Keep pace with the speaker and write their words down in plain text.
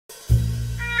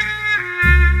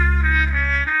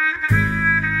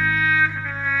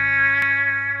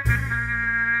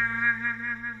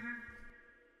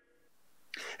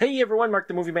Hey everyone, Mark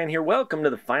the Movie Man here. Welcome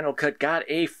to the Final Cut. Got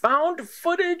a found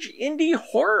footage indie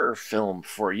horror film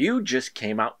for you. Just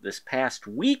came out this past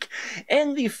week,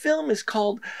 and the film is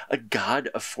called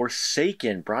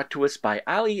Godforsaken, brought to us by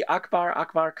Ali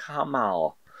Akbar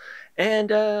Kamal.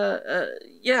 And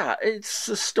yeah, it's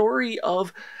a story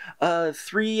of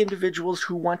three individuals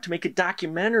who want to make a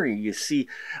documentary. You see,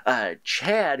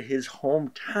 Chad, his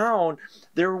hometown,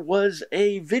 there was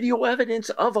a video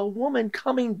evidence of a woman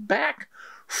coming back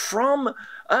from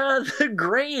the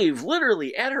grave,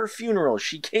 literally, at her funeral.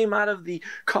 She came out of the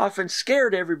coffin,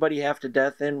 scared everybody half to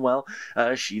death, and, well,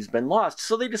 she's been lost.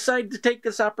 So they decided to take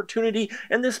this opportunity,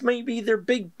 and this may be their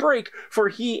big break for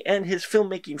he and his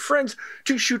filmmaking friends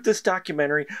to shoot this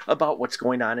documentary about what's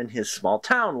going on in his small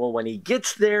town. Well, when he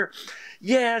gets there,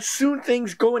 yeah, soon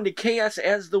things go into chaos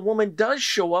as the woman does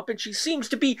show up, and she seems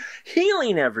to be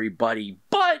healing everybody.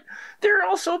 But there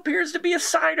also appears to be a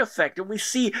side effect, and we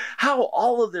see how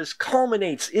all of this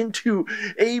culminates into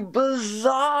a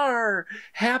bizarre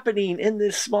happening in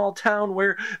this small town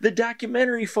where the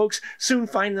documentary folks soon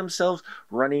find themselves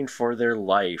running for their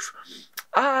life.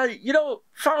 You know,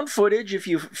 found footage, if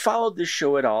you've followed this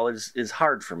show at all, is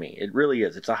hard for me. It really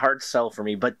is. It's a hard sell for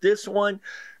me. But this one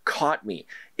caught me.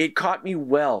 It caught me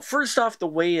well. First off, the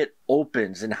way it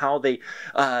opens and how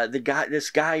this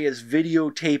guy is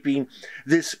videotaping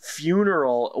this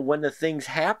funeral when the things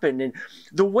happen, and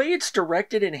the way it's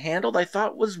directed and handled, I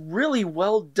thought was really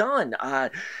well done.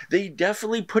 They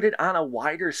definitely put it on a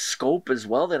wider scope as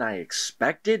well than I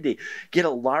expected. They get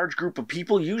a large group of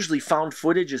people. Usually found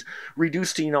footage is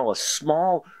reduced to, you know, a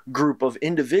small group of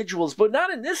individuals, but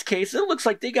not in this case. It looks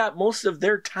like they got most of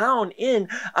their town in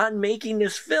on making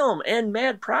this film, and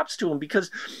mad props to them,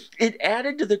 because it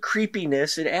added to the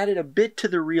creepiness, it added a bit to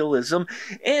the realism,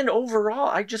 and overall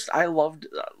I loved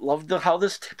how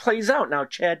this plays out. Now,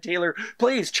 Chad Taylor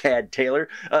plays Chad Taylor,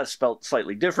 spelt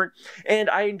slightly different, and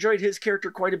I enjoyed his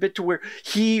character quite a bit, to where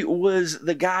he was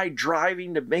the guy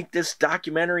driving to make this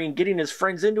documentary and getting his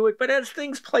friends into it, but as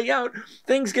things play out,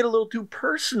 things get a little too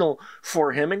personal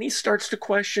for him, and he starts to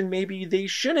question maybe they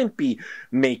shouldn't be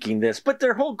making this, but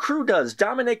their whole crew does.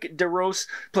 Dominic DeRose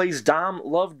plays Dom.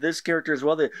 Loved this character as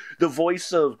well. The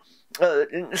voice of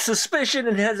suspicion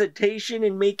and hesitation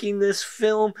in making this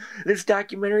film, this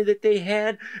documentary that they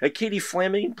had. Katie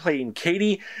Fleming playing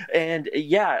Katie, and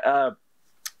yeah,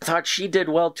 thought she did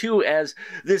well too, as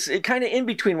this kind of in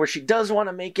between where she does want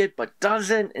to make it but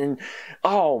doesn't. And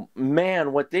oh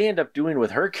man, what they end up doing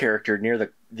with her character near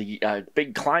the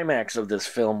big climax of this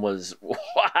film was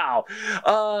wow.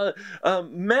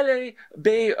 Mele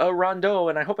Bay Rondeau,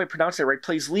 and I hope I pronounced it right,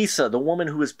 plays Lisa, the woman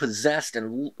who is possessed,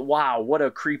 and wow, what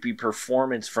a creepy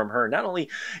performance from her. Not only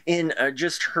in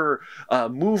just her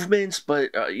movements,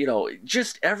 but you know,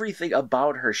 just everything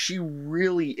about her. She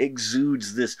really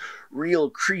exudes this real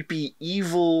creepy,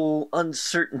 evil,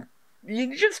 uncertain,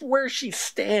 just where she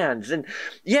stands. And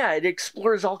yeah, it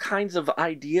explores all kinds of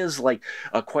ideas like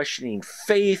questioning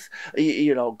faith,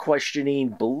 you know, questioning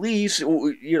beliefs,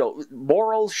 you know,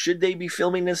 morals, should they be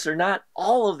filming this or not.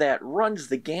 All of that runs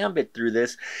the gambit through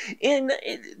this in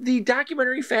the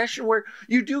documentary fashion, where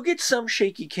you do get some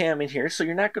shaky cam in here, so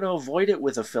you're not going to avoid it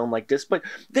with a film like this, but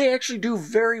they actually do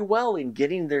very well in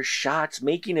getting their shots,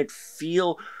 making it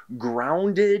feel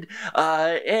grounded,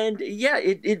 and yeah,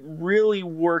 it really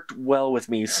worked well with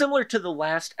me. Similar to The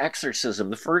Last Exorcism,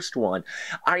 the first one.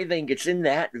 I think it's in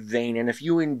that vein, and if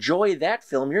you enjoy that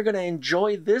film, you're going to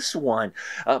enjoy this one.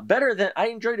 I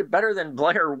enjoyed it better than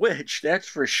Blair Witch, that's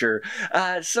for sure.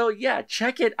 So yeah,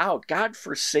 check it out.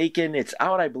 Godforsaken. It's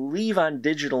out, I believe, on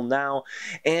digital now,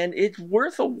 and it's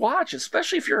worth a watch,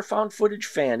 especially if you're a found footage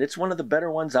fan. It's one of the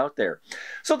better ones out there.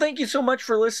 So thank you so much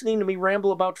for listening to me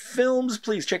ramble about films.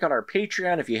 Please check out our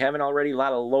Patreon if you haven't already. A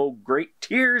lot of low, great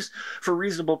tiers for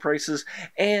reasonable prices,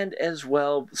 and as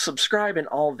well, subscribe and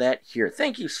all that here.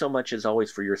 Thank you so much, as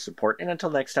always, for your support, and until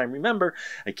next time, remember,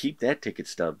 keep that ticket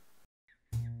stub.